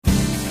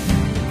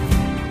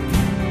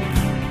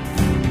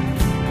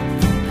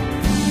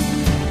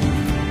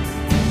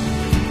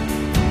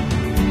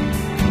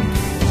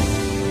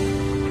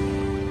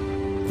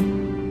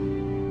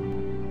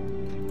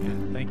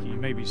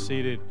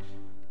seated.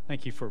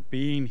 Thank you for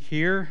being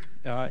here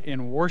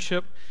in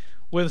worship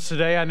with us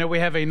today. I know we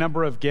have a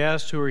number of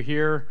guests who are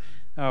here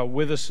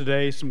with us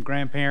today, some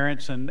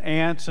grandparents and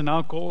aunts and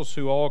uncles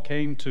who all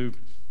came to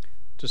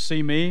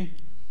see me,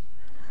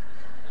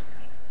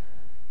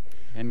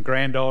 and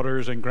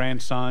granddaughters and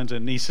grandsons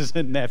and nieces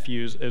and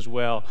nephews as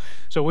well.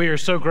 So we are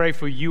so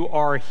grateful you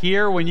are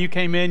here. When you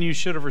came in, you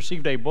should have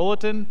received a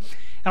bulletin.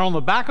 And on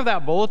the back of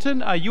that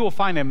bulletin, you will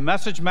find a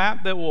message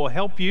map that will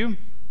help you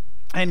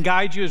and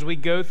guide you as we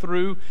go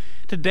through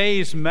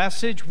today's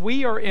message.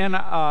 We are in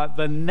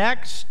the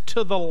next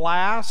to the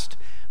last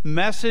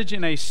message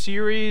in a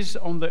series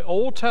on the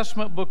Old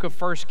Testament book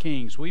of 1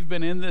 Kings. We've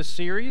been in this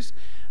series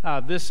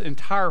this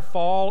entire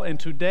fall, and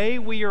today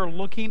we are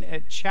looking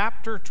at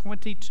chapter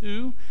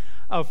 22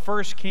 of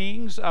 1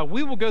 Kings.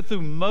 We will go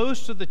through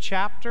most of the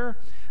chapter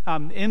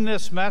in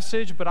this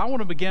message, but I want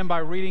to begin by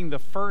reading the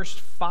first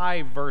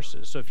 5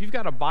 verses. So if you've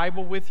got a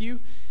Bible with you,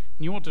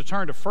 and you want to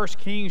turn to 1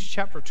 Kings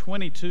chapter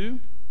 22,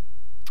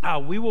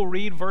 we will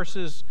read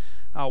verses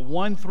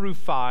 1 through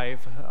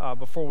 5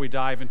 before we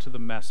dive into the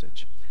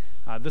message.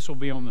 This will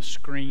be on the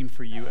screen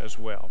for you as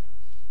well.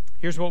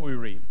 Here's what we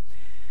read.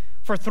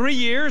 For 3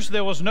 years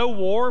there was no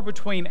war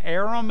between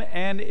Aram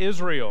and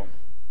Israel.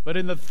 But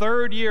in the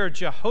 3rd year,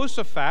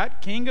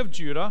 Jehoshaphat, king of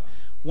Judah,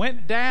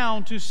 went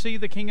down to see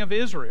the king of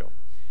Israel.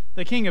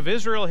 The king of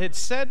Israel had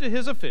said to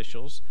his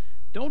officials,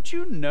 "Don't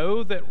you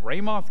know that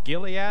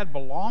Ramoth-Gilead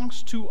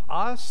belongs to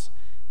us,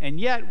 and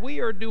yet we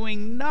are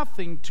doing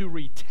nothing to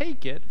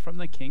retake it from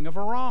the king of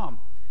Aram?"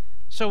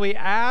 So he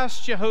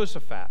asked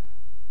Jehoshaphat,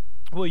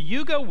 "Will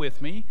you go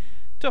with me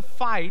to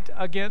fight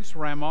against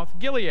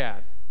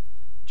Ramoth-Gilead?"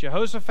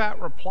 Jehoshaphat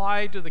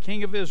replied to the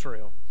king of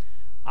Israel,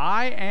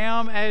 "I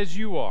am as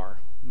you are,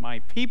 my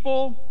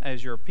people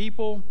as your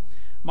people,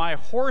 my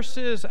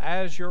horses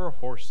as your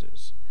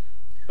horses."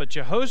 But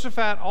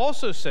Jehoshaphat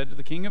also said to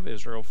the king of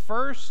Israel,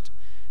 "First,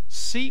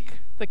 seek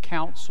the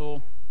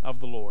counsel of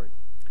the Lord."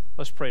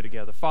 Let's pray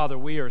together. Father,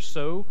 we are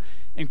so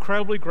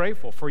incredibly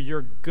grateful for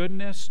your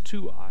goodness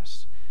to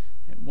us.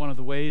 And one of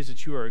the ways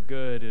that you are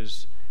good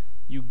is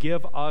you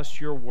give us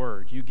your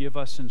word. You give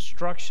us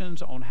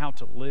instructions on how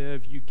to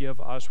live. You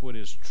give us what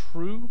is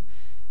true.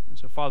 And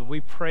so, Father, we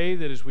pray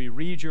that as we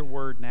read your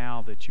word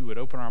now, that you would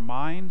open our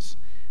minds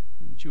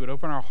and that you would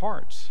open our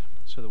hearts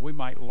so that we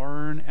might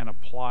learn and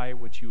apply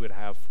what you would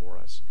have for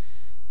us.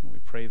 And we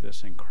pray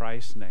this in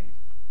Christ's name.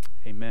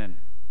 Amen.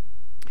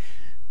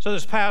 So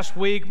this past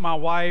week, my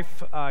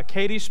wife,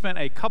 Katie, spent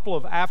a couple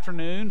of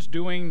afternoons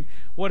doing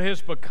what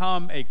has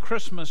become a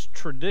Christmas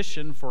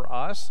tradition for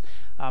us,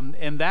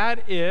 and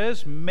that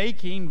is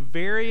making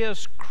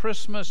various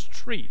Christmas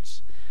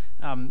treats.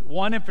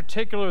 One in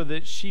particular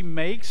that she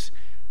makes,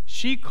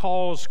 she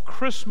calls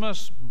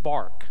Christmas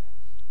bark.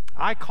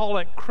 I call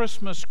it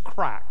Christmas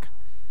crack.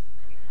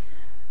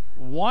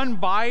 One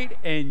bite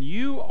and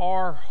you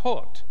are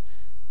hooked.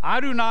 I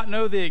do not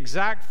know the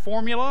exact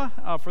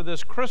formula for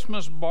this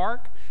Christmas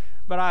bark,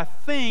 but I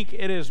think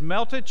it is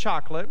melted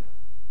chocolate,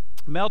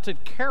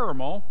 melted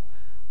caramel,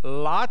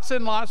 lots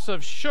and lots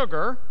of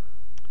sugar,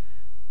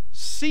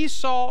 sea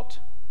salt,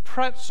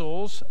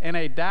 pretzels, and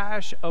a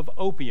dash of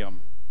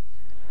opium.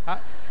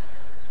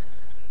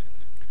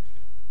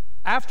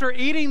 After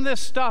eating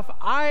this stuff,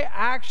 I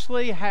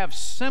actually have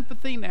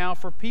sympathy now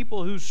for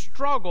people who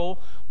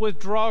struggle with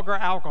drug or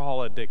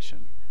alcohol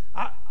addiction.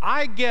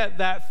 I get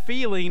that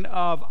feeling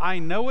of, I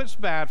know it's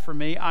bad for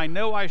me, I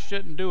know I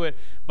shouldn't do it,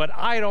 but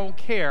I don't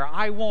care.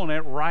 I want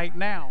it right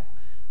now.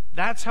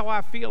 That's how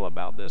I feel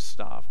about this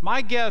stuff.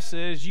 My guess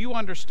is you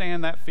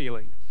understand that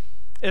feeling,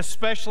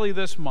 especially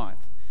this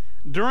month.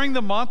 During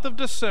the month of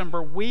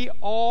December, we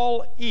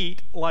all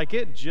eat like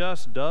it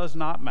just does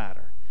not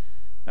matter.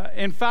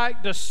 In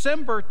fact,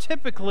 December,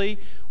 typically,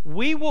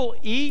 we will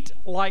eat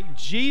like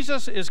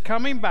Jesus is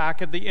coming back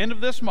at the end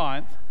of this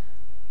month.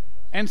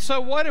 And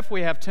so what if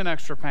we have 10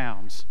 extra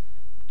pounds?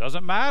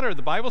 Doesn't matter.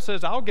 The Bible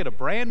says I'll get a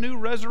brand new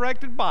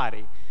resurrected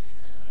body.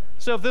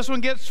 So if this one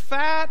gets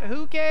fat,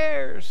 who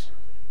cares?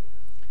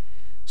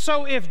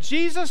 So if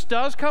Jesus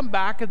does come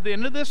back at the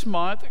end of this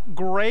month,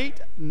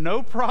 great,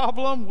 no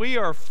problem, we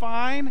are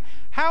fine.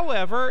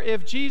 However,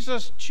 if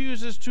Jesus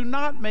chooses to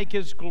not make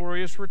his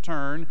glorious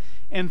return,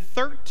 in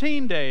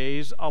 13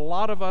 days, a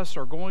lot of us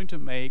are going to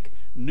make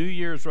New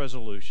Year's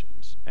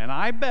resolutions. And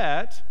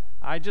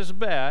I just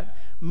bet,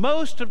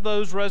 most of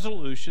those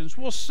resolutions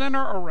will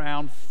center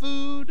around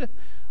food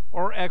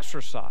or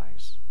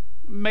exercise,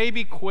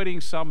 maybe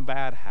quitting some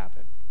bad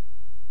habit.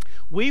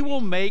 We will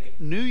make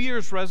New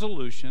Year's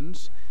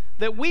resolutions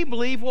that we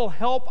believe will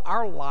help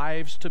our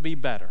lives to be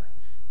better.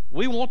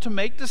 We want to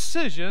make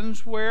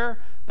decisions where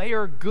they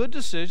are good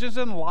decisions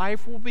and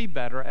life will be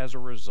better as a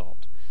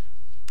result.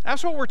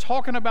 That's what we're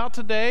talking about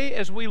today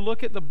as we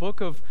look at the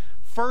book of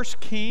 1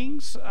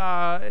 Kings,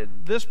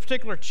 this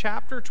particular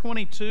chapter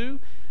 22,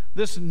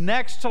 this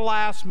next to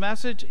last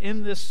message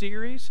in this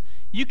series.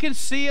 You can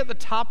see at the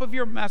top of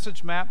your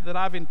message map that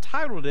I've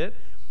entitled it,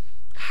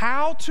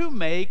 How to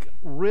Make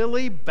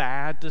Really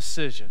Bad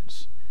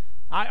Decisions.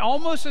 I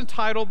almost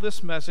entitled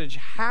this message,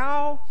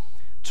 How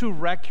to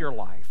wreck your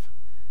life,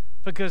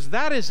 because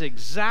that is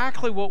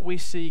exactly what we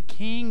see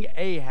King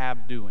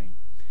Ahab doing.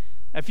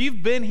 If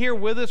you've been here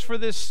with us for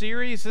this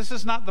series, this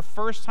is not the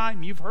first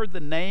time you've heard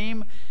the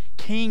name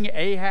King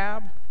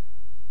Ahab.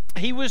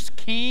 He was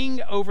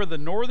king over the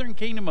northern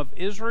kingdom of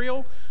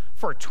Israel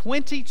for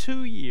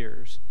 22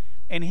 years,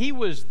 and he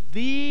was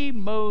the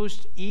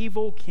most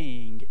evil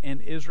king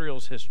in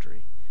Israel's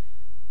history.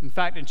 In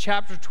fact, in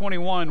chapter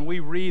 21, we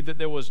read that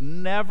there was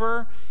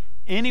never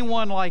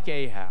anyone like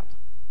Ahab.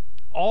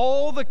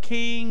 All the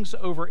kings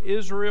over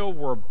Israel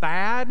were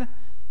bad,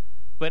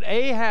 but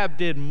Ahab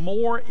did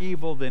more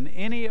evil than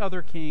any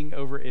other king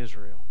over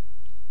Israel.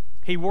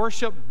 He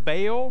worshiped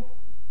Baal.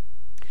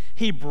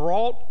 He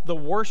brought the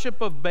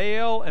worship of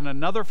Baal and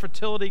another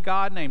fertility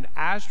god named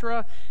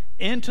Asherah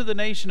into the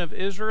nation of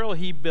Israel.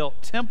 He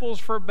built temples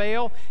for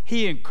Baal.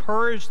 He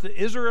encouraged the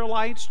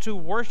Israelites to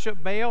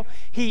worship Baal.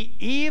 He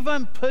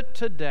even put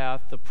to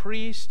death the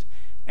priests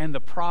and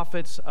the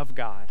prophets of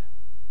God.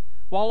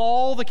 While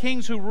all the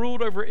kings who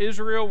ruled over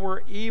Israel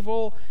were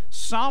evil,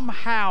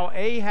 somehow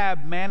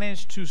Ahab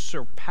managed to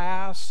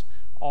surpass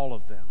all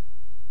of them.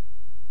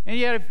 And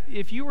yet,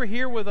 if you were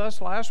here with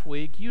us last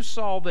week, you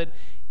saw that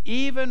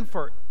even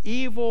for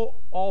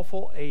evil,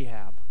 awful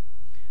Ahab,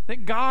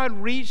 that God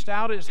reached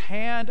out his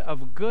hand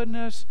of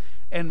goodness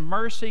and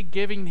mercy,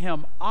 giving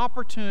him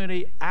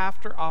opportunity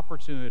after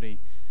opportunity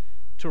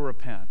to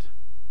repent.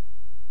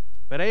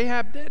 But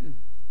Ahab didn't.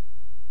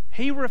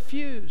 He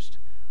refused.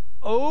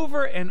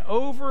 Over and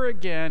over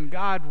again,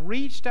 God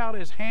reached out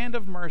his hand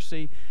of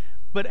mercy,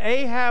 but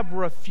Ahab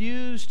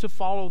refused to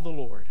follow the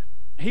Lord.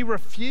 He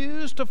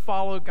refused to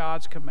follow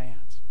God's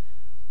commands.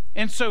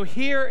 And so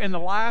here in the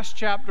last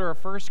chapter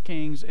of 1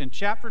 Kings, in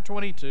chapter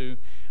 22,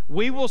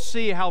 we will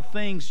see how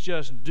things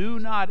just do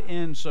not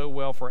end so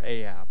well for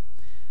Ahab.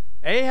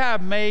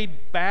 Ahab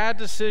made bad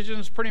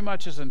decisions pretty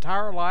much his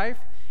entire life,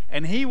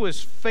 and he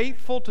was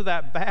faithful to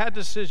that bad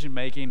decision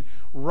making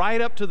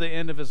right up to the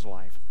end of his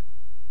life.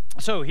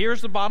 So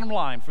here's the bottom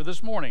line for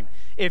this morning.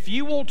 If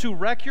you want to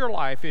wreck your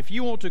life, if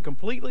you want to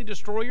completely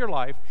destroy your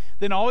life,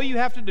 then all you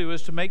have to do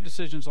is to make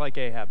decisions like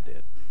Ahab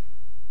did.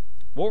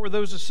 What were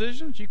those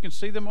decisions? You can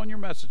see them on your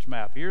message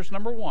map. Here's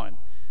number one.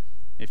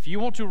 If you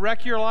want to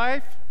wreck your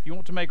life, if you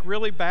want to make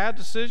really bad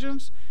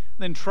decisions,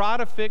 then try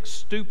to fix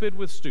stupid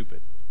with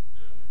stupid.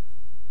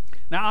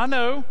 Now,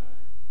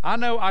 I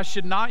know I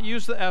should not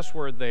use the S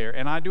word there,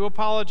 and I do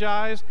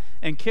apologize.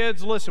 And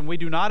kids, listen, we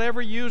do not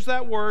ever use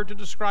that word to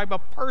describe a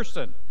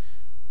person.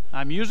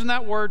 I'm using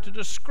that word to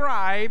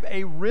describe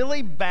a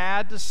really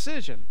bad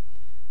decision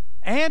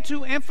and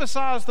to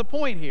emphasize the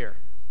point here.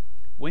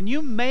 When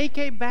you make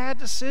a bad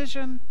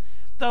decision,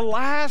 the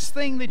last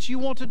thing that you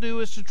want to do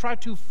is to try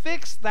to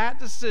fix that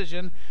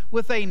decision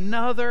with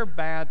another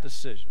bad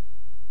decision,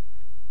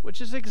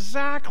 which is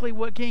exactly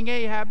what King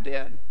Ahab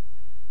did.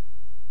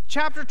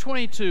 Chapter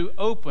 22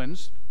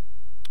 opens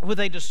with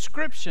a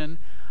description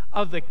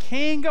of the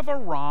king of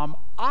Aram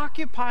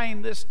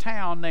occupying this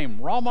town named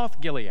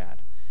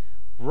Ramoth-Gilead.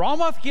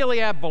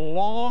 Ramoth-Gilead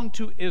belonged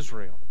to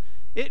Israel.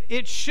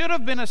 It should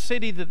have been a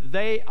city that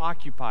they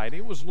occupied.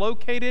 It was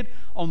located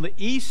on the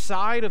east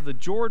side of the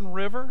Jordan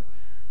River,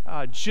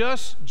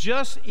 just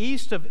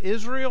east of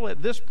Israel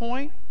at this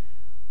point.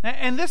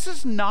 And this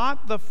is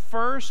not the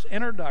first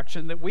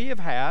introduction that we have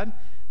had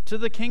to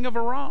the king of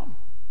Aram.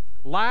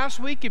 Last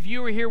week, if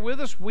you were here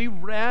with us, we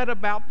read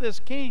about this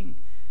king,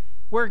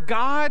 where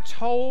God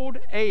told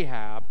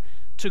Ahab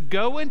to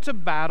go into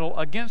battle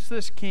against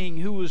this king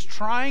who was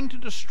trying to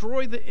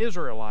destroy the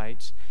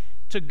Israelites,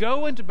 to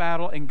go into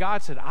battle, and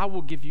God said, I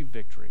will give you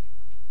victory.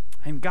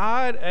 And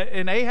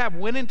Ahab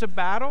went into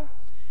battle,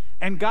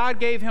 and God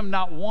gave him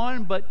not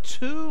one, but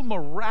two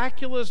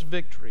miraculous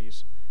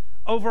victories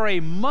over a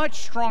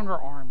much stronger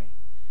army.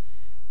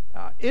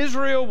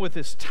 Israel, with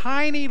this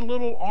tiny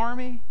little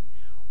army,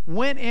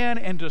 went in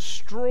and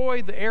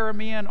destroyed the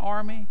Aramean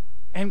army.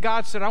 And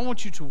God said, I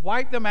want you to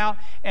wipe them out,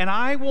 and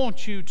I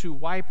want you to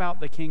wipe out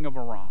the king of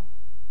Aram.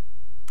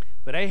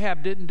 But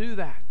Ahab didn't do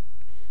that.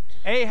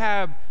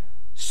 Ahab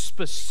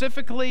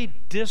specifically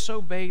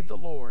disobeyed the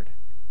Lord.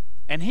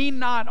 And he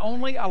not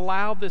only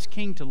allowed this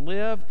king to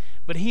live,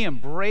 but he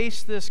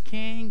embraced this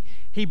king,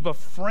 he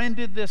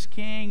befriended this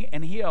king,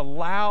 and he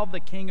allowed the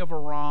king of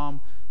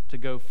Aram to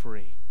go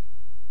free.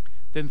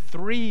 Then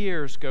 3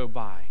 years go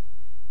by,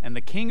 and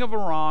the king of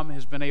Aram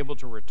has been able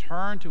to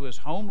return to his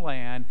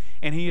homeland,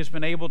 and he has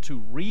been able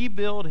to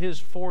rebuild his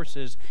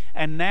forces.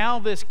 And now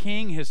this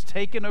king has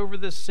taken over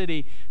this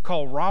city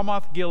called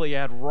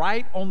Ramoth-Gilead,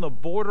 right on the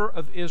border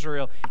of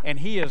Israel, and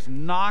he is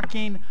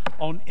knocking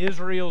on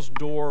Israel's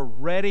door,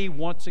 ready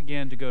once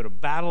again to go to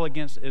battle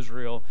against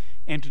Israel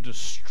and to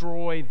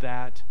destroy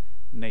that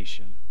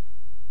nation.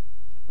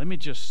 Let me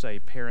just say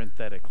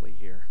parenthetically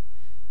here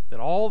that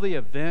all the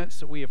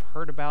events that we have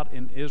heard about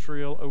in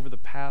Israel over the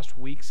past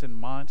weeks and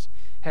months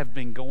have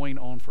been going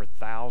on for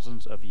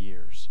thousands of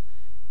years.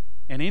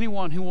 And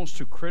anyone who wants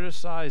to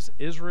criticize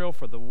Israel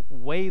for the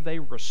way they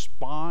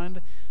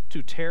respond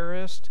to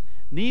terrorists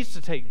needs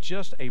to take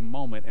just a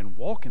moment and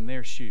walk in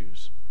their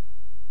shoes.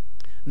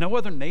 No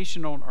other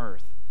nation on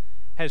earth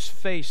has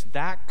faced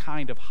that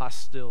kind of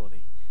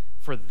hostility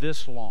for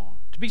this long.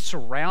 To be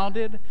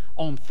surrounded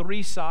on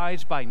three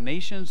sides by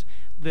nations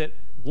that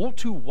want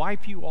to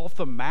wipe you off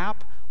the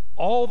map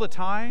all the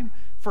time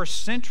for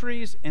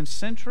centuries and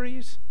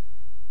centuries,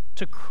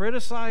 to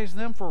criticize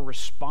them for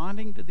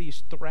responding to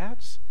these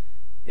threats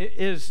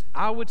is,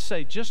 I would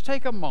say, just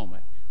take a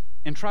moment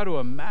and try to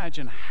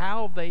imagine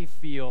how they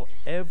feel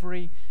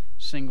every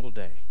single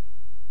day.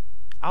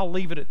 I'll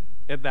leave it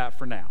at that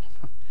for now.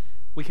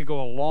 We could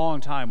go a long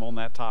time on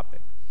that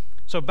topic.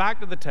 So back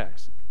to the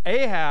text.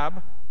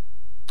 Ahab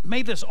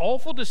made this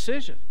awful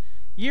decision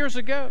years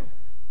ago.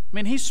 I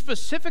mean, he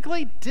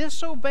specifically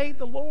disobeyed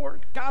the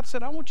Lord. God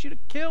said, I want you to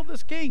kill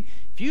this king.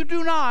 If you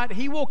do not,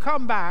 he will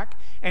come back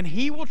and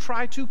he will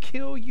try to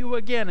kill you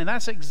again. And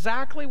that's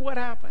exactly what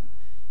happened.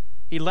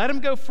 He let him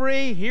go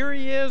free. Here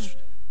he is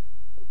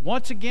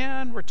once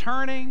again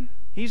returning.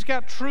 He's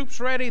got troops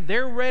ready.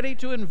 They're ready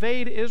to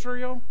invade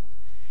Israel.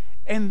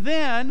 And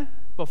then,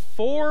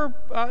 before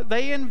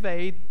they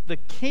invade, the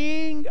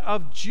king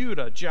of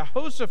Judah,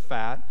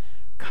 Jehoshaphat,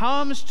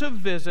 comes to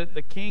visit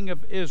the king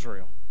of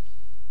Israel.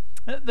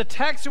 The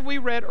text that we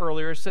read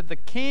earlier said the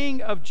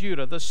king of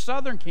Judah, the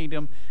southern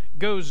kingdom,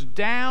 goes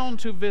down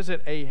to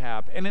visit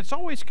Ahab. And it's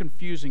always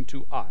confusing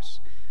to us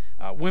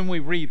when we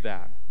read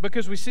that,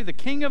 because we see the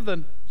king of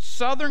the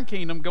southern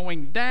kingdom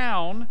going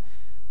down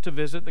to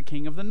visit the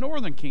king of the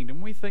northern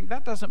kingdom. We think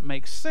that doesn't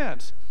make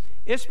sense.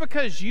 It's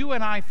because you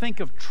and I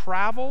think of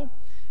travel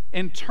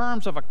in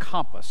terms of a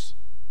compass.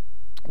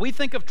 We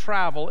think of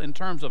travel in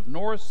terms of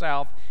north,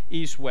 south,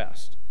 east,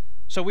 west.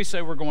 So we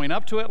say we're going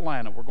up to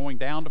Atlanta, we're going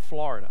down to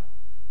Florida,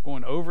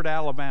 going over to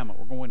Alabama,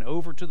 we're going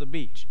over to the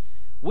beach.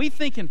 We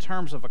think in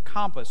terms of a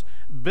compass.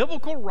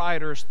 Biblical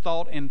writers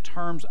thought in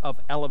terms of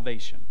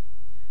elevation.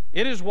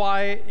 It is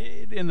why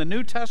in the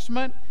New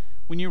Testament,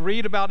 when you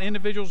read about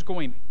individuals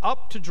going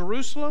up to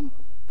Jerusalem,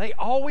 they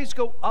always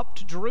go up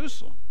to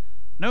Jerusalem,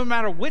 no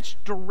matter which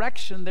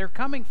direction they're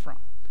coming from.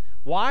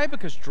 Why?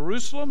 Because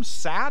Jerusalem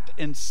sat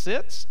and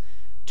sits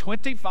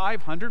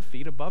 2,500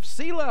 feet above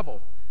sea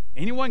level.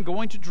 Anyone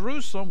going to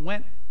Jerusalem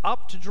went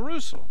up to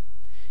Jerusalem.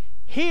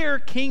 Here,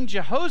 King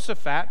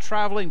Jehoshaphat,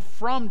 traveling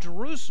from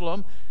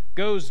Jerusalem,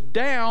 goes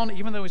down,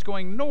 even though he's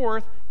going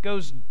north,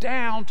 goes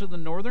down to the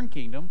northern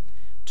kingdom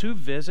to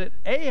visit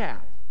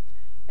Ahab.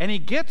 And he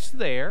gets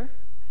there,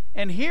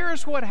 and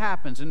here's what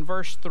happens in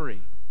verse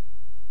 3.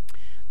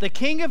 The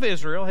king of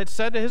Israel had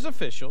said to his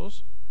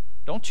officials,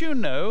 don't you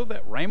know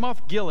that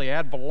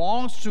Ramoth-Gilead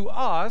belongs to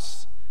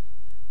us,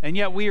 and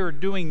yet we are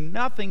doing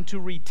nothing to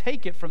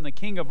retake it from the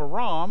king of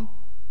Aram?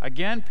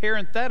 Again,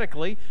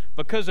 parenthetically,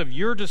 because of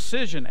your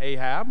decision,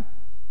 Ahab,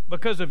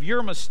 because of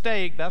your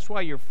mistake, that's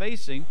why you're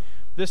facing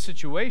this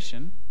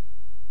situation.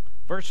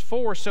 Verse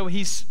 4, so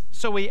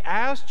he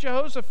asked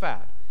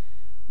Jehoshaphat,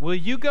 will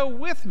you go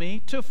with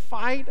me to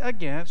fight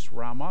against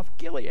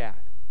Ramoth-Gilead?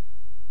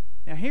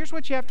 Now here's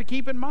what you have to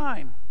keep in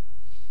mind.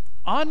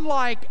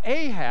 Unlike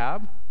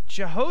Ahab,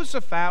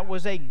 Jehoshaphat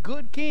was a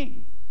good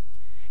king.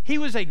 He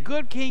was a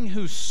good king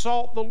who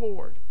sought the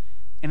Lord.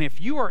 And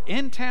if you are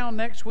in town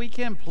next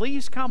weekend,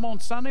 please come on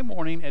Sunday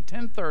morning at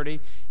 10:30,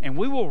 and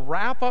we will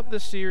wrap up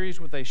this series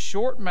with a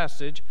short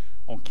message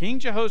on King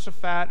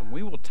Jehoshaphat, and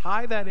we will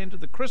tie that into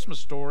the Christmas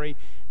story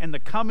and the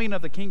coming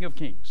of the King of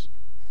Kings.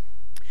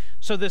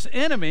 So this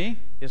enemy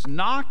is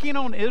knocking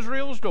on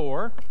Israel's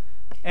door,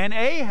 and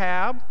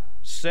Ahab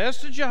says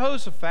to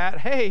Jehoshaphat,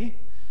 hey,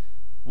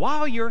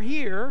 while you're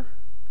here,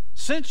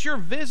 since you're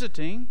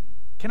visiting,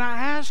 can I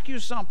ask you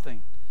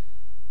something?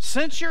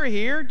 Since you're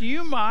here, do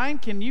you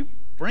mind, can you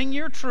bring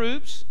your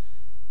troops,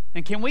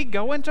 and can we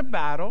go into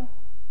battle?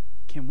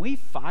 Can we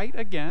fight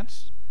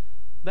against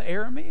the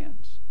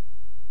Arameans?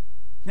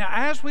 Now,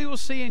 as we will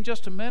see in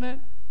just a minute,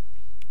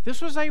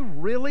 this was a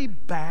really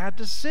bad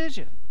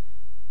decision.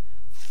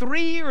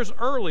 3 years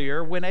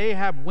earlier, when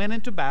Ahab went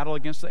into battle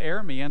against the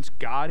Arameans,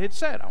 God had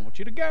said, I want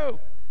you to go.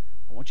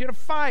 I want you to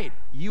fight.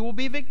 You will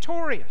be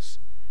victorious.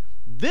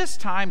 This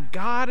time,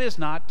 God is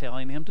not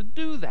telling him to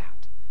do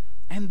that.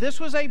 And this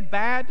was a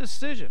bad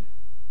decision.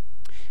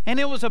 And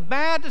it was a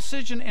bad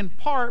decision in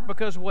part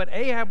because what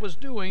Ahab was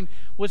doing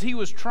was he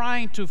was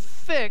trying to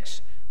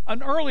fix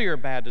an earlier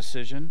bad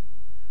decision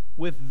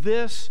with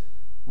this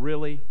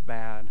really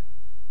bad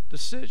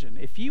decision.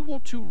 If you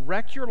want to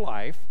wreck your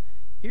life,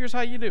 here's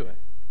how you do it.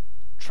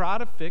 Try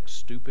to fix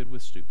stupid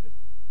with stupid.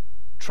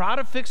 Try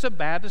to fix a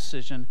bad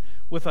decision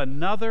with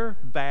another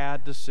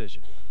bad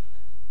decision.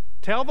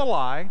 Tell the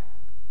lie,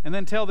 and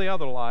then tell the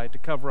other lie to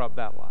cover up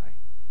that lie.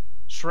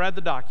 Shred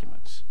the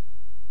documents.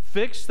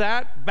 Fix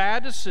that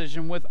bad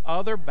decision with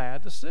other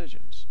bad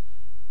decisions.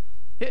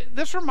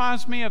 This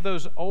reminds me of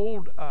those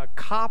old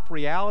cop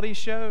reality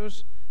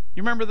shows.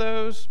 You remember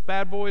those?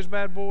 Bad Boys,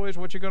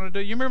 What You Gonna Do?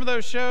 You remember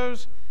those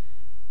shows?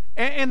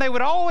 And they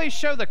would always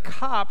show the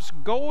cops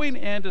going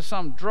into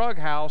some drug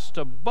house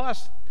to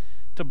bust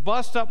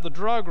up the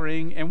drug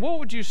ring, and what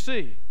would you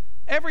see?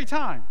 Every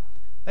time,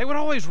 they would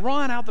always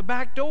run out the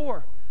back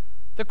door.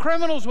 The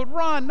criminals would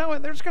run,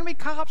 knowing there's going to be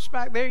cops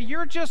back there.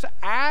 You're just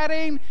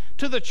adding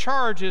to the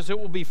charges that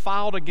will be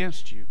filed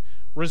against you.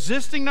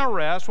 Resisting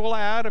arrest will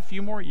add a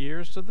few more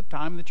years to the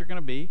time that you're going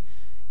to be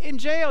in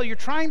jail. You're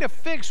trying to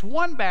fix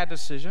one bad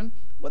decision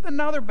with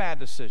another bad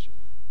decision.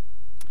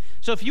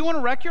 So if you want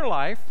to wreck your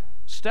life,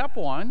 step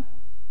one,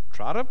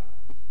 try to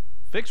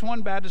fix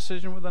one bad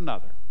decision with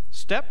another.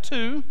 Step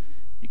two,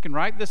 you can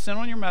write this in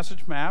on your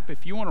message map.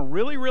 If you want to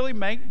really, really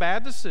make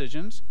bad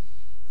decisions,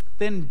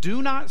 then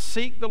do not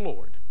seek the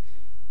Lord.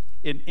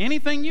 In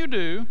anything you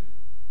do,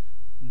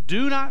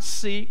 do not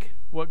seek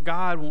what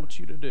God wants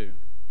you to do.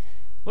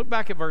 Look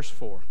back at verse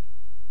 4.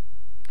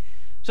 It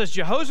says,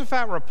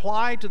 Jehoshaphat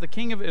replied to the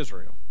king of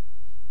Israel,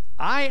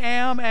 I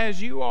am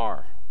as you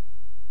are,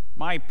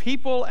 my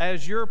people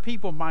as your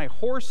people, my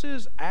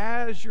horses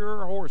as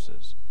your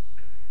horses.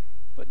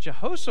 But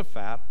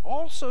Jehoshaphat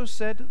also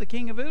said to the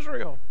king of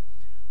Israel,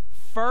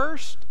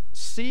 first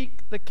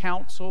seek the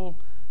counsel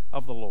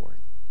of the Lord.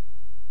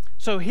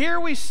 So here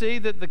we see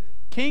that the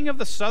king of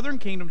the southern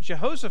kingdom,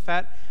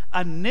 Jehoshaphat,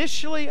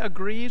 initially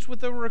agrees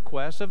with the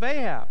request of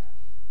Ahab.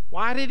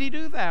 Why did he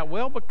do that?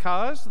 Well,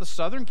 because the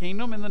southern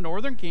kingdom and the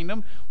northern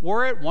kingdom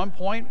were at one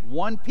point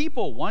one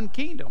people, one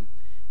kingdom.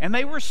 And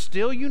they were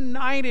still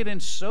united in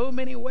so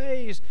many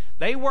ways.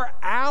 They were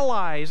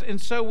allies.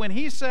 And so when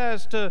he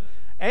says to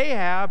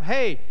Ahab,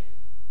 hey,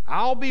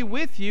 I'll be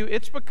with you,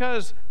 it's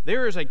because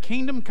there is a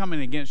kingdom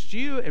coming against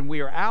you and we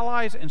are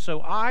allies, and so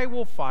I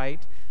will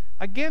fight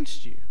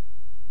against you.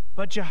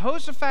 But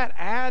Jehoshaphat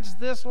adds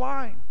this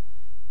line,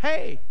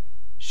 hey,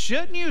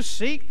 shouldn't you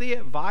seek the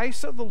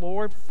advice of the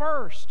Lord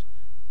first?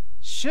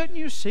 Shouldn't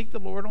you seek the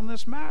Lord on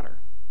this matter?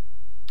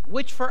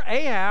 Which for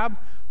Ahab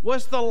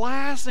was the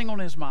last thing on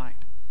his mind.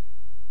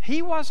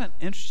 He wasn't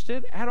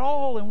interested at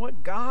all in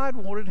what God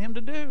wanted him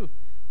to do,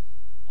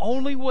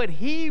 only what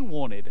he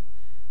wanted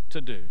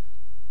to do.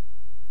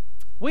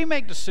 We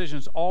make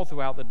decisions all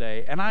throughout the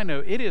day, and I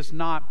know it is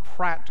not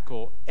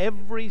practical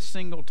every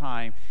single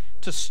time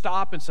to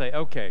stop and say,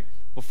 okay,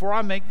 before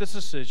I make this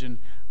decision,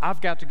 I've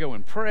got to go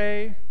and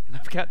pray, and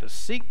I've got to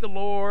seek the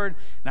Lord,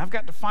 and I've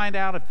got to find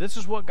out if this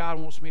is what God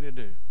wants me to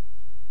do.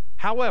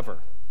 However,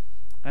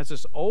 as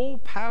this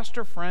old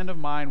pastor friend of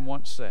mine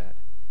once said,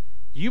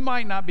 you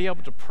might not be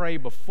able to pray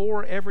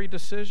before every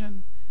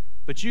decision,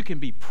 but you can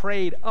be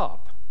prayed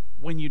up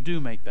when you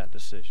do make that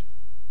decision.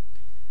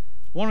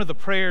 One of the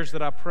prayers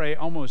that I pray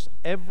almost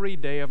every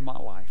day of my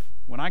life,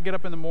 when I get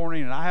up in the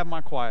morning and I have my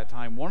quiet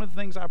time, one of the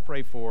things I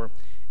pray for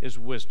is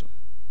wisdom.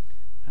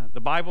 The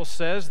Bible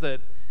says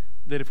that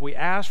if we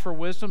ask for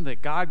wisdom,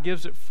 that God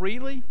gives it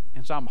freely,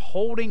 and so I'm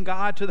holding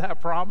God to that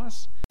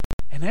promise.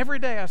 And every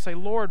day I say,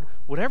 Lord,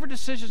 whatever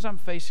decisions I'm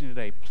facing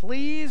today,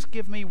 please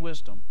give me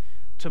wisdom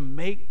to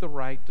make the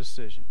right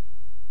decision.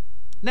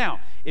 Now,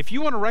 if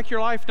you want to wreck your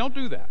life, don't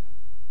do that.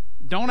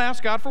 Don't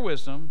ask God for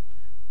wisdom.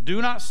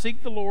 Do not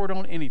seek the Lord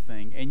on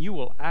anything, and you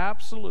will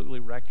absolutely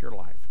wreck your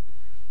life.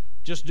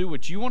 Just do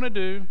what you want to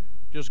do.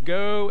 Just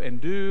go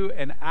and do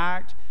and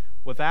act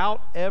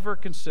without ever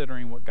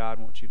considering what God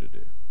wants you to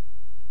do.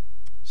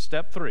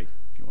 Step 3,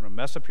 if you want to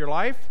mess up your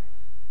life,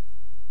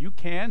 you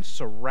can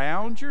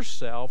surround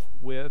yourself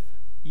with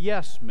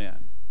yes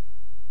men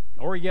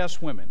or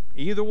yes women.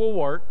 Either will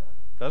work,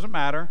 doesn't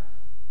matter.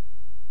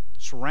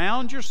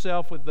 Surround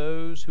yourself with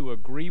those who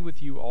agree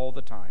with you all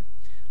the time.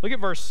 Look at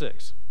verse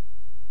 6.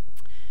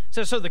 It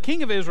says, so the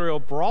king of Israel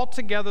brought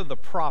together the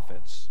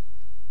prophets,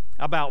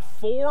 about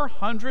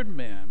 400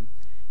 men,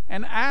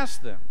 and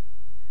asked them,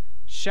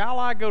 shall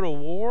I go to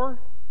war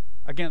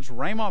against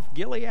Ramoth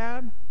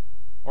Gilead,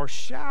 or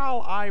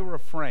shall I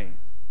refrain?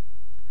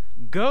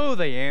 Go,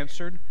 they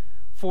answered,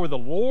 for the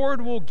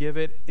Lord will give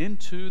it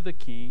into the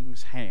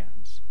king's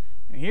hands.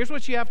 And here's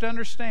what you have to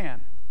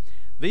understand.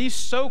 These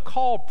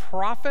so-called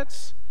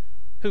prophets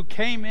who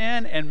came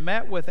in and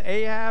met with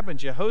Ahab and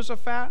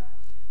Jehoshaphat,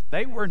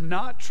 they were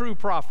not true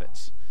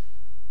prophets.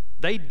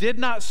 They did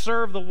not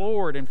serve the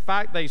Lord. In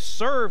fact, they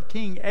served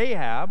King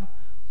Ahab,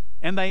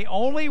 and they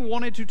only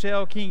wanted to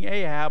tell King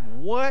Ahab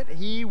what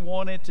he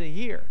wanted to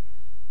hear.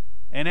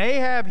 And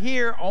Ahab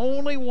here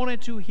only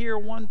wanted to hear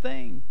one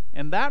thing,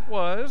 and that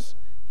was,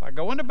 if I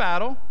go into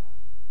battle,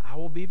 I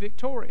will be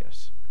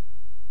victorious.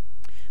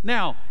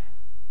 Now,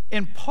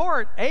 in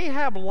part,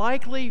 Ahab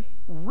likely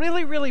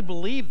really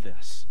believed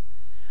this,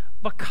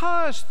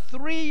 because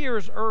 3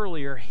 years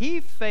earlier, he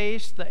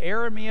faced the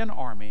Aramean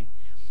army,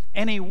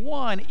 and he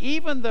won,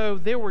 even though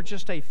there were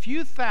just a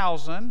few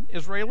thousand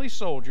Israeli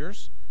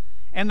soldiers,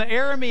 and the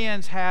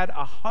Arameans had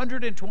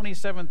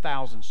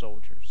 127,000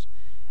 soldiers.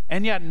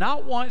 And yet,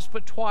 not once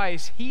but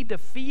twice, he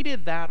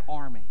defeated that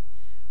army.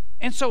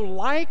 And so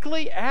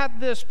likely at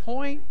this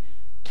point,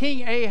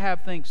 King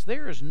Ahab thinks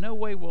there is no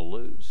way we'll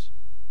lose.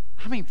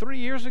 I mean, 3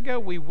 years ago,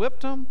 we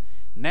whipped them.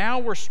 Now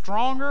we're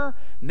stronger.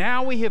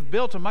 Now we have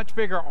built a much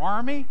bigger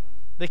army.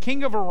 The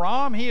king of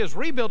Aram, he has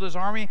rebuilt his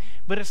army,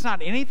 but it's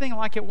not anything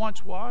like it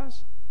once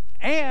was.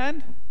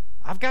 And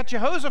I've got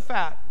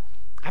Jehoshaphat.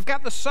 I've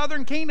got the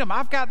southern kingdom.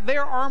 I've got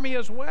their army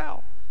as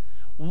well.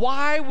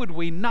 Why would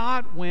we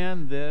not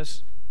win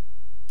this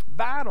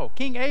battle?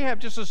 King Ahab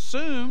just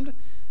assumed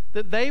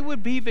that they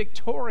would be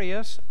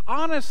victorious,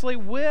 honestly,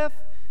 with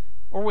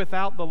or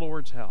without the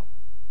Lord's help.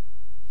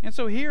 And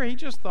so here he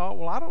just thought,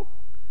 well,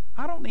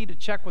 I don't need to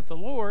check with the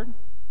Lord.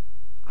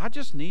 I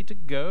just need to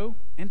go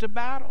into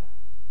battle.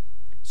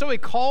 So he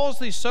calls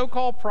these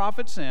so-called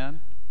prophets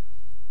in,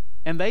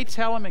 and they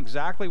tell him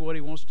exactly what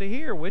he wants to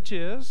hear, which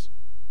is,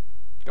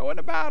 go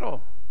into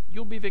battle.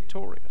 You'll be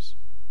victorious.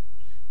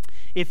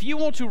 If you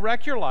want to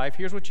wreck your life,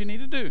 here's what you need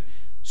to do.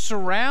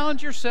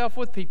 Surround yourself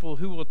with people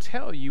who will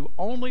tell you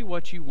only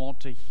what you want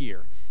to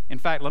hear. In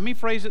fact, let me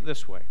phrase it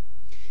this way.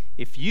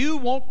 If you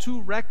want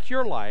to wreck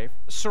your life,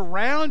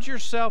 surround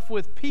yourself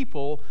with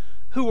people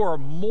who are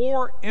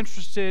more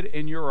interested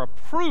in your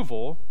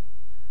approval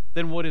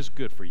than what is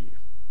good for you.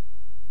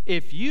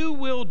 If you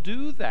will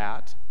do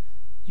that,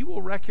 you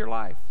will wreck your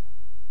life,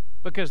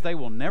 because they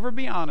will never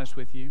be honest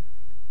with you.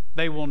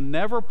 They will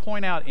never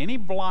point out any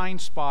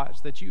blind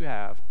spots that you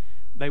have.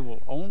 They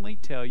will only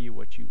tell you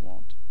what you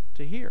want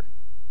to hear.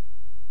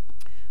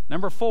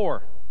 Number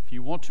 4, if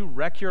you want to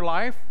wreck your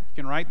life, you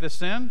can write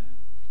this in.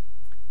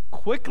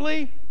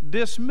 Quickly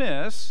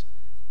dismiss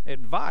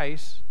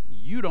advice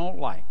you don't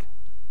like.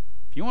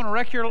 If you want to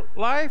wreck your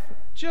life,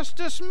 just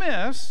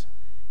dismiss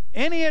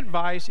any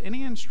advice,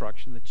 any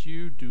instruction that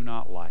you do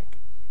not like.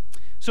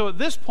 So at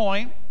this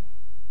point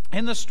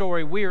in the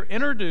story, we are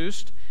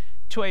introduced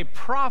to a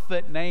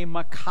prophet named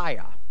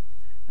Micaiah.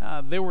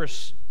 There were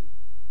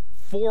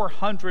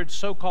 400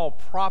 so-called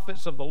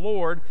prophets of the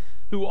Lord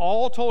who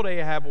all told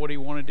Ahab what he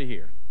wanted to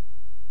hear.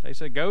 They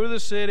said, go to the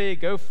city,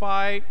 go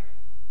fight,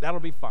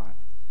 that'll be fine.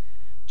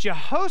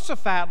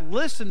 Jehoshaphat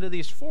listened to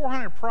these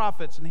 400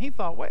 prophets, and he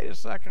thought, wait a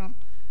second,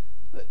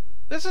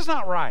 this is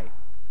not right.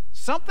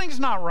 Something's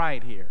not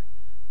right here.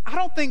 I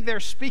don't think they're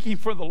speaking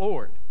for the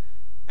Lord.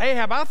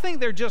 Ahab, I think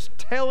they're just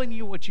telling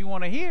you what you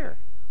want to hear.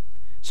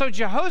 So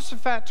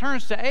Jehoshaphat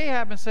turns to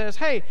Ahab and says,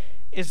 hey,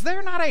 is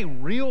there not a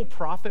real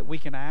prophet we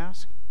can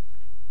ask?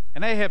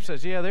 And Ahab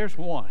says, yeah, there's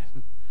one,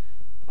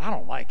 but I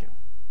don't like him.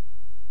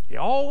 He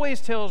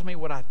always tells me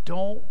what I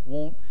don't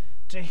want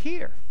to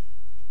hear.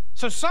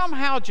 So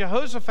somehow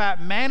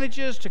Jehoshaphat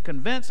manages to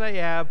convince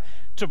Ahab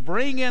to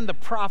bring in the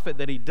prophet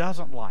that he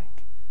doesn't like.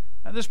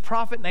 Now, this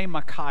prophet named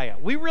Micaiah.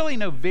 We really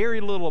know very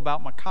little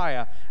about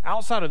Micaiah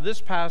outside of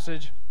this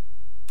passage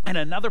and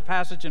another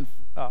passage in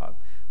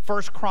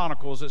 1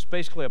 Chronicles that's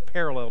basically a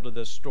parallel to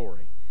this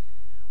story.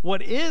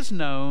 What is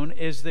known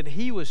is that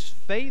he was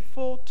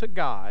faithful to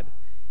God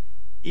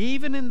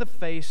even in the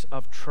face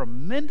of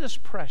tremendous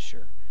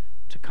pressure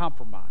to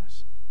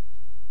compromise.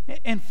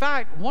 In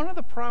fact, one of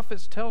the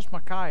prophets tells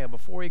Micaiah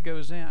before he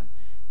goes in,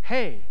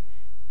 hey,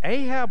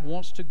 Ahab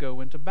wants to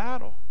go into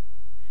battle.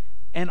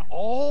 And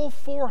all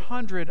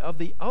 400 of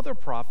the other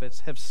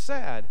prophets have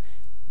said,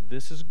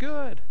 this is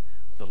good.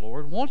 The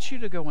Lord wants you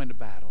to go into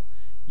battle.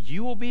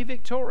 You will be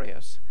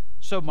victorious.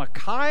 So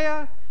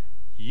Micaiah,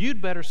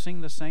 you'd better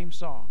sing the same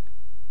song.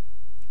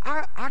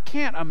 I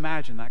can't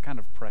imagine that kind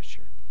of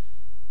pressure.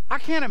 I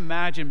can't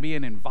imagine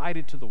being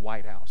invited to the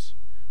White House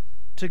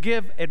to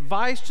give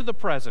advice to the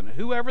president,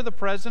 whoever the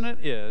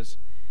president is,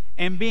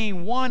 and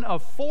being one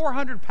of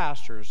 400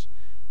 pastors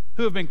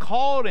who have been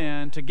called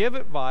in to give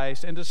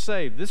advice and to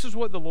say, this is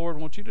what the Lord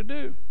wants you to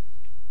do.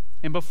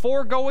 And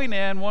before going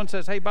in, one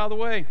says, hey, by the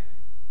way,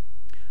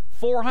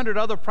 400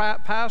 other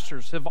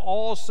pastors have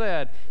all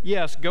said,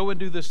 yes, go and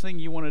do this thing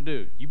you want to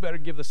do. You better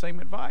give the same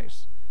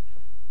advice.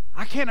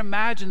 I can't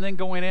imagine then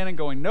going in and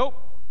going, nope,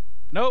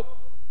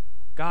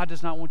 God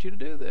does not want you to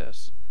do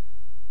this.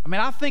 I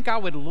mean, I think I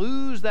would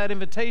lose that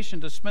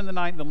invitation to spend the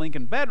night in the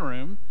Lincoln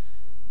bedroom,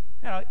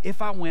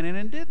 if I went in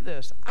and did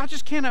this. I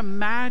just can't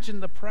imagine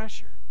the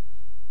pressure.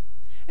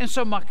 And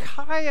so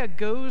Micaiah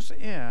goes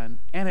in,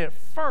 and at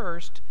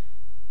first,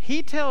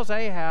 he tells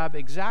Ahab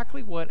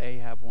exactly what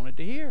Ahab wanted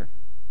to hear.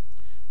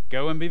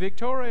 Go and be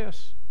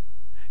victorious.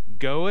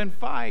 Go and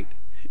fight.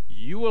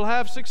 You will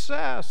have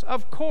success.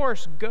 Of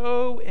course,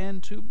 go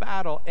into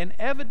battle. And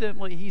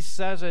evidently, he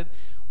says it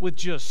with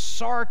just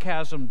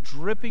sarcasm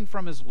dripping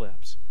from his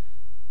lips.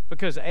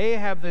 Because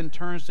Ahab then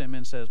turns to him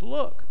and says,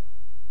 look,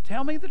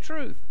 tell me the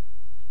truth.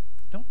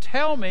 Don't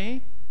tell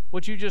me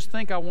what you just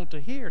think I want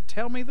to hear.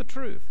 Tell me the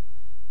truth.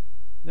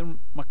 Then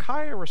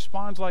Micaiah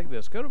responds like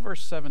this. Go to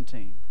verse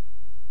 17.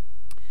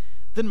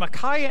 Then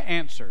Micaiah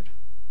answered,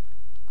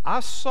 I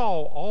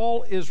saw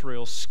all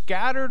Israel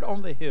scattered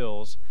on the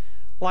hills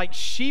like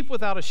sheep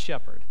without a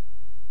shepherd.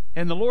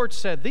 And the Lord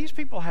said, these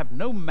people have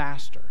no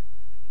master.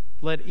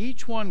 Let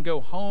each one go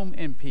home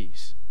in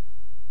peace.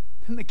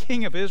 Then the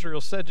king of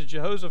Israel said to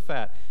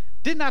Jehoshaphat,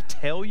 didn't I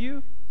tell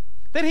you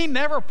that he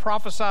never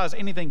prophesies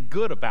anything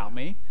good about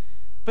me,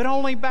 but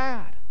only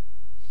bad?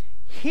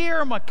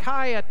 Here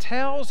Micaiah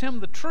tells him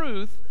the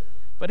truth,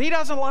 but he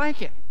doesn't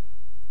like it,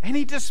 and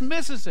he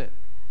dismisses it.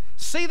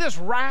 See this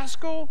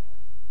rascal?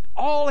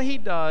 All he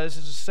does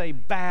is to say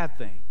bad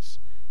things.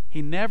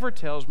 He never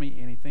tells me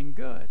anything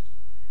good.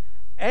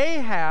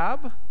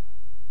 Ahab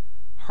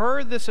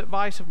heard this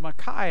advice of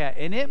Micaiah,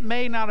 and it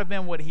may not have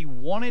been what he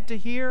wanted to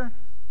hear,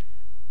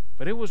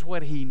 but it was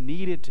what he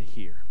needed to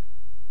hear.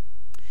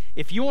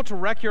 If you want to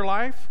wreck your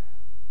life,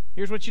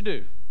 here's what you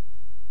do.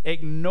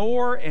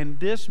 Ignore and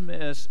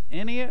dismiss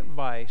any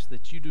advice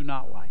that you do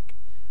not like.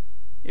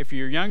 If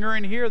you're younger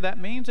in here, that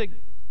means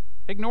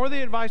ignore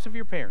the advice of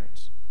your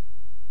parents,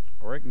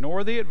 or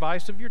ignore the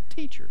advice of your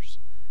teachers.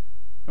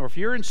 Or if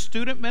you're in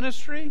student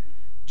ministry,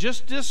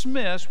 just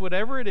dismiss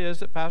whatever it is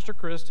that Pastor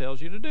Chris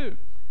tells you to do.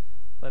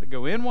 Let it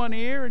go in one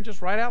ear and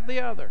just right out the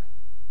other.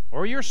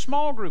 Or your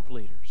small group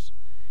leaders.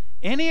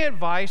 Any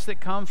advice that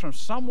comes from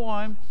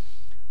someone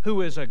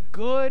who is a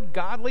good,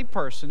 godly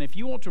person, if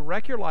you want to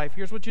wreck your life,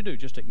 here's what you do.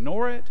 Just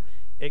ignore it,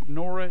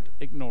 ignore it,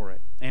 ignore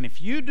it. And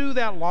if you do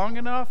that long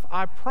enough,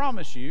 I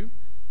promise you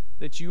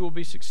that you will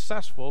be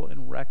successful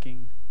in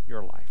wrecking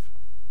your life.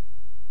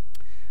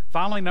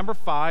 Finally, number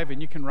 5,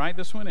 and you can write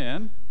this one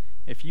in.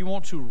 If you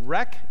want to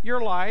wreck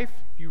your life,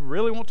 if you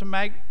really want to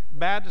make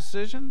bad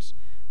decisions,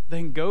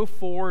 then go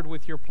forward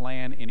with your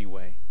plan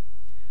anyway.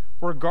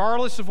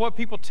 Regardless of what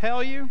people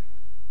tell you,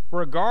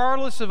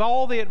 regardless of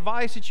all the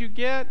advice that you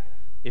get,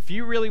 if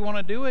you really want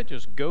to do it,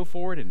 just go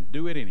forward and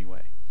do it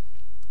anyway.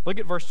 Look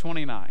at verse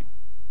 29.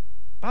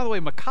 By the way,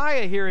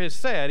 Micaiah here has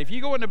said, if you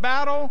go into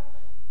battle,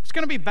 it's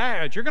going to be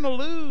bad. You're going to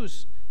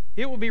lose.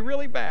 It will be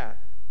really bad.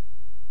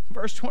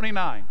 Verse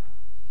 29.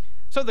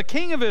 So the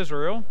king of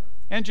Israel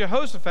and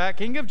Jehoshaphat,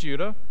 king of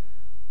Judah,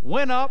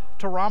 went up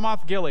to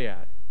Ramoth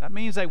Gilead. That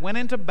means they went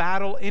into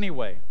battle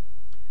anyway.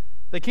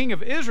 The king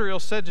of Israel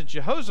said to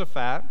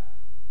Jehoshaphat,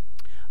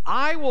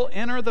 I will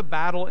enter the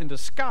battle in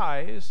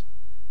disguise,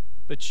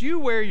 but you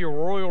wear your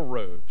royal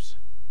robes.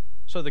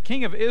 So the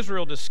king of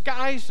Israel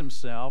disguised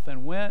himself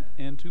and went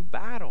into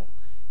battle.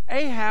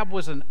 Ahab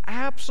was an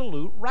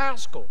absolute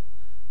rascal.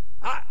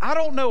 I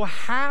don't know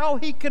how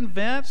he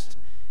convinced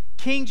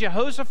King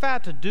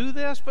Jehoshaphat to do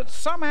this, but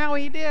somehow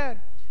he did.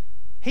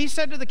 He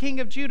said to the king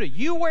of Judah,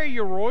 you wear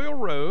your royal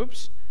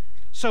robes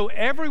so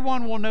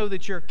everyone will know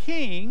that you're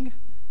king,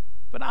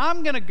 but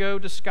I'm going to go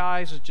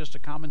disguised as just a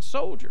common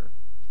soldier.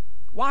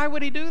 Why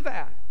would he do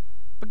that?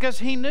 Because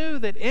he knew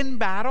that in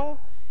battle,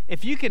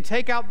 if you can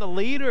take out the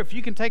leader, if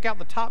you can take out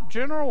the top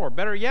general, or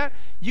better yet,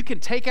 you can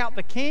take out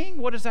the king,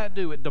 what does that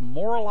do? It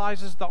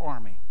demoralizes the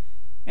army.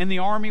 And the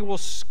army will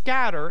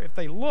scatter if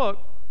they look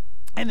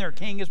and their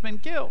king has been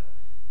killed.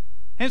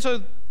 And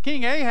so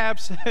King Ahab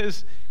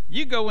says,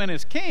 you go in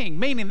as king,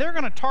 meaning they're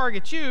going to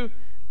target you.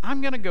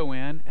 I'm going to go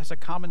in as a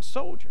common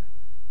soldier.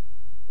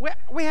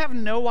 We have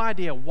no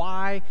idea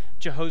why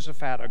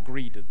Jehoshaphat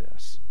agreed to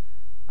this.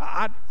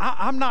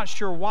 I'm not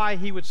sure why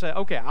he would say,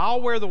 okay,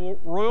 I'll wear the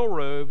royal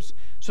robes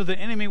so the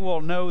enemy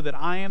will know that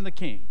I am the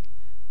king.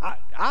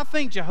 I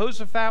think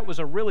Jehoshaphat was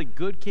a really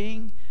good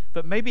king,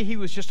 but maybe he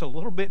was just a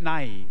little bit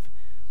naive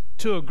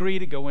to agree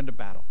to go into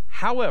battle.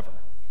 However,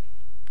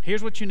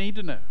 here's what you need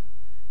to know.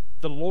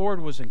 The Lord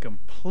was in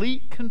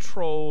complete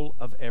control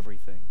of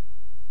everything.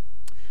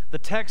 The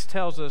text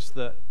tells us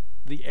that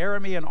the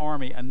Aramean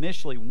army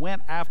initially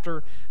went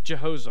after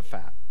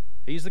Jehoshaphat.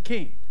 He's the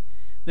king.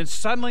 Then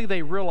suddenly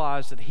they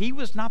realized that he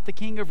was not the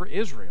king over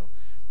Israel,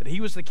 that he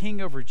was the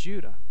king over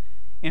Judah.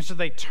 And so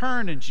they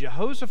turned, and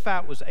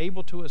Jehoshaphat was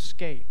able to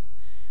escape.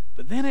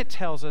 But then it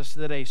tells us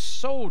that a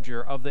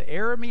soldier of the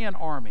Aramean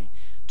army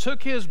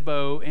took his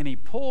bow, and he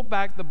pulled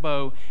back the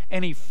bow,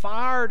 and he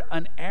fired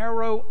an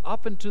arrow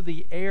up into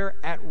the air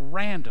at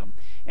random.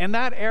 And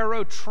that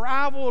arrow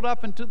traveled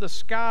up into the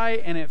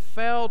sky, and it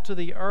fell to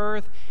the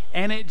earth,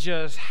 and it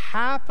just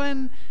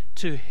happened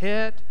to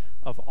hit,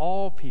 of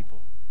all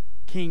people,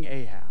 King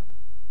Ahab.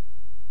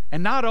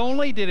 And not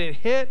only did it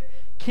hit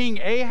King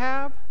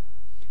Ahab,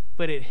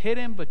 but it hit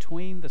him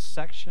between the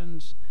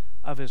sections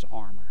of his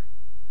armor.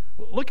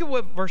 Look at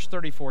what verse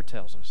 34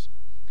 tells us.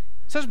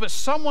 It says, but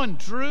someone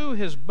drew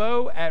his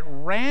bow at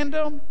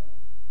random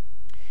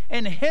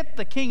and hit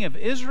the king of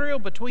Israel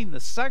between the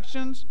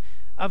sections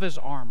of his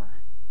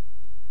armor.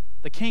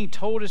 The king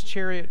told his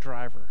chariot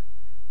driver,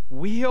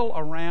 wheel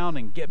around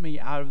and get me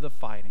out of the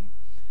fighting.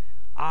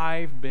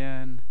 I've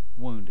been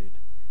wounded.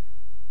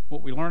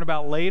 What we learn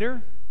about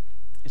later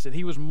is that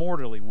he was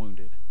mortally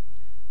wounded.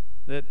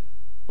 That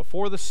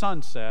before the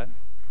sun set,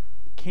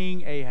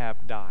 King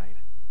Ahab died.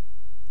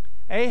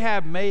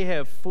 Ahab may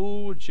have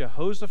fooled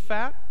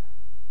Jehoshaphat.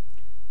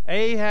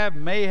 Ahab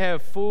may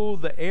have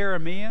fooled the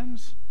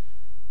Arameans.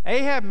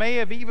 Ahab may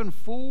have even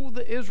fooled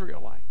the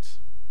Israelites.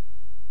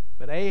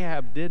 But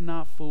Ahab did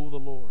not fool the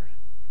Lord.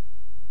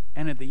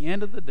 And at the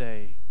end of the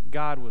day,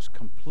 God was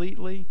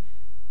completely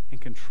in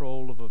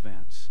control of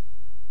events.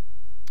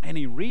 And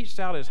he reached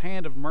out his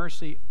hand of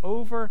mercy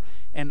over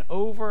and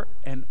over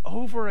and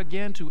over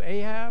again to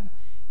Ahab.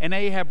 And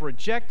Ahab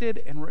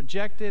rejected and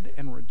rejected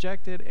and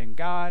rejected. And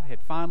God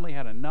had finally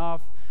had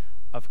enough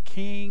of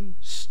King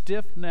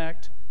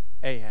stiff-necked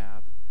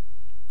Ahab.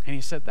 And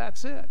he said,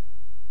 that's it.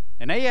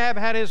 And Ahab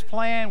had his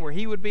plan where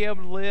he would be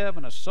able to live,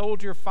 and a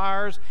soldier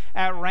fires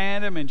at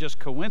random, and just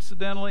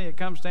coincidentally it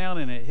comes down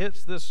and it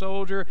hits this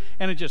soldier,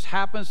 and it just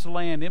happens to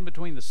land in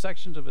between the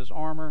sections of his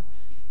armor,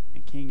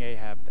 and King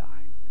Ahab died.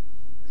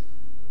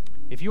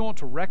 If you want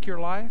to wreck your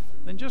life,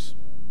 then just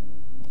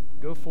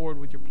go forward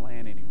with your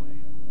plan anyway.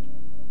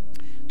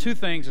 2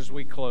 things as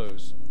we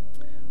close.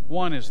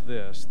 One is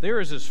this. There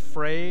is this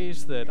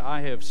phrase that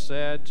I have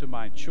said to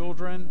my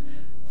children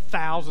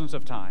thousands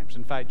of times.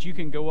 In fact, you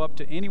can go up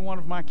to any one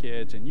of my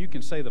kids and you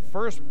can say the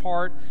first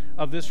part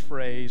of this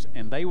phrase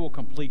and they will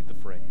complete the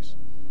phrase.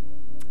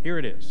 Here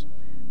it is.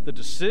 The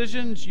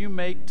decisions you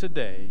make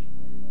today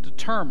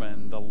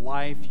determine the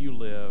life you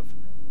live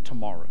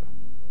tomorrow.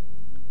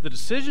 The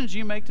decisions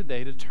you make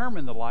today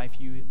determine the life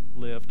you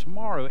live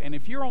tomorrow. And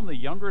if you're on the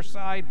younger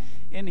side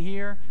in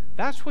here,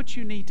 that's what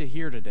you need to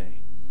hear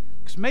today.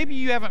 Because maybe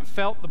you haven't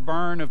felt the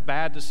burn of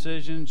bad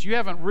decisions. You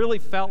haven't really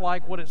felt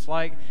like what it's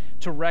like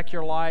to wreck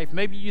your life.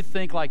 Maybe you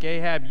think like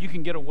Ahab, you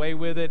can get away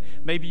with it.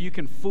 Maybe you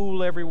can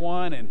fool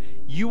everyone and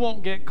you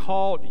won't get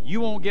caught.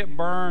 You won't get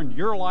burned.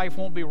 Your life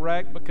won't be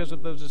wrecked because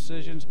of those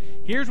decisions.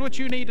 Here's what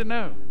you need to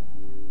know.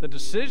 The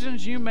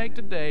decisions you make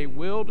today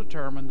will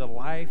determine the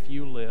life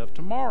you live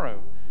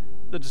tomorrow.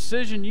 The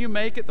decision you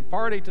make at the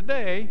party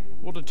today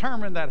will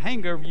determine that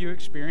hangover you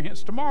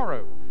experience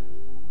tomorrow.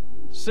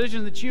 The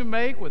decision that you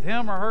make with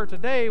him or her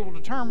today will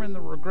determine the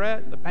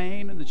regret, and the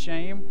pain, and the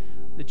shame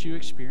that you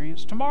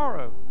experience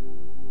tomorrow.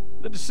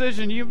 The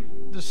decision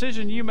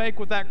you make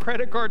with that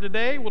credit card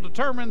today will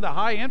determine the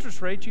high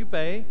interest rate you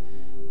pay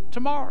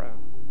tomorrow.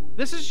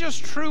 This is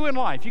just true in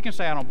life. You can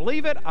say, I don't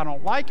believe it, I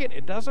don't like it,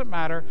 it doesn't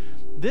matter.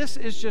 This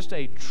is just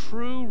a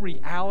true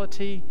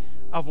reality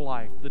of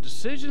life. The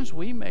decisions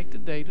we make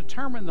today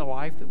determine the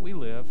life that we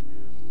live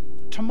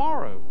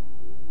tomorrow.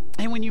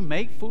 And when you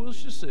make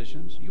foolish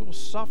decisions, you will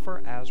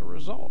suffer as a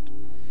result.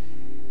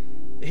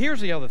 Here's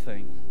the other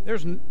thing.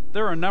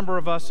 There are a number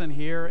of us in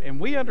here, and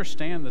we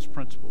understand this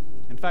principle.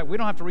 In fact, we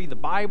don't have to read the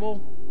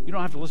Bible. You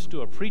don't have to listen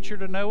to a preacher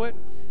to know it.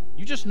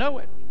 You just know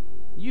it.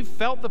 You've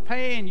felt the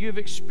pain. You've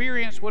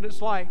experienced what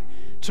it's like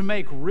to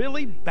make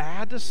really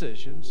bad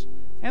decisions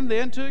and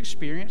then to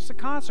experience the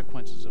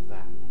consequences of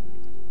that.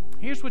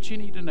 Here's what you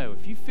need to know.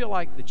 If you feel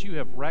like that you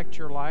have wrecked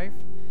your life,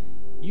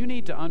 you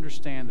need to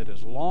understand that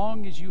as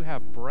long as you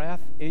have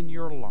breath in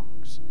your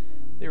lungs,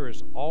 there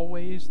is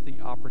always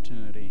the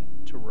opportunity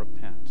to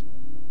repent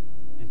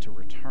and to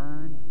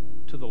return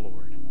to the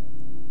Lord.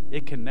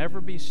 It can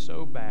never be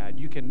so bad.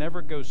 You can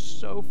never go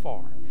so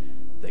far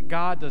that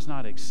God does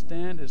not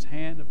extend his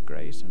hand of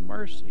grace and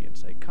mercy and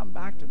say, come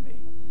back to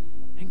me.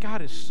 And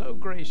God is so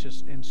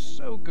gracious and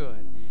so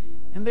good.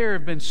 And there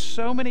have been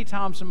so many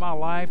times in my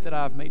life that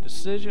I've made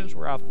decisions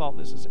where I've thought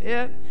this is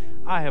it.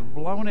 I have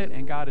blown it,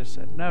 and God has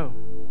said, no,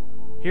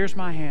 here's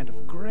my hand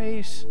of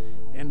grace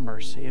and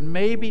mercy. And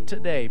maybe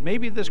today,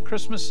 maybe this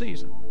Christmas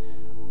season,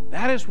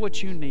 that is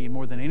what you need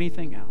more than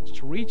anything else,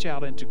 to reach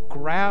out and to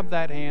grab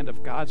that hand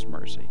of God's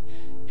mercy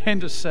and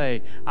to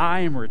say,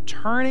 I am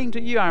returning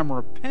to you, I'm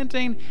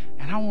repenting,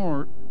 and I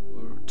want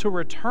to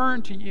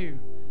return to you.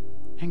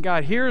 And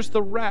God, here's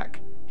the wreck.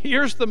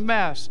 Here's the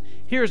mess.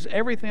 Here's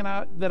everything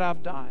that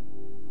I've done.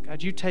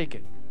 God, you take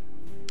it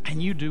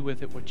and you do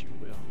with it what you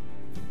will.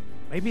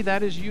 Maybe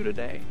that is you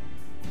today.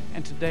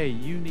 And today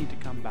you need to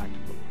come back to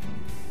the Lord.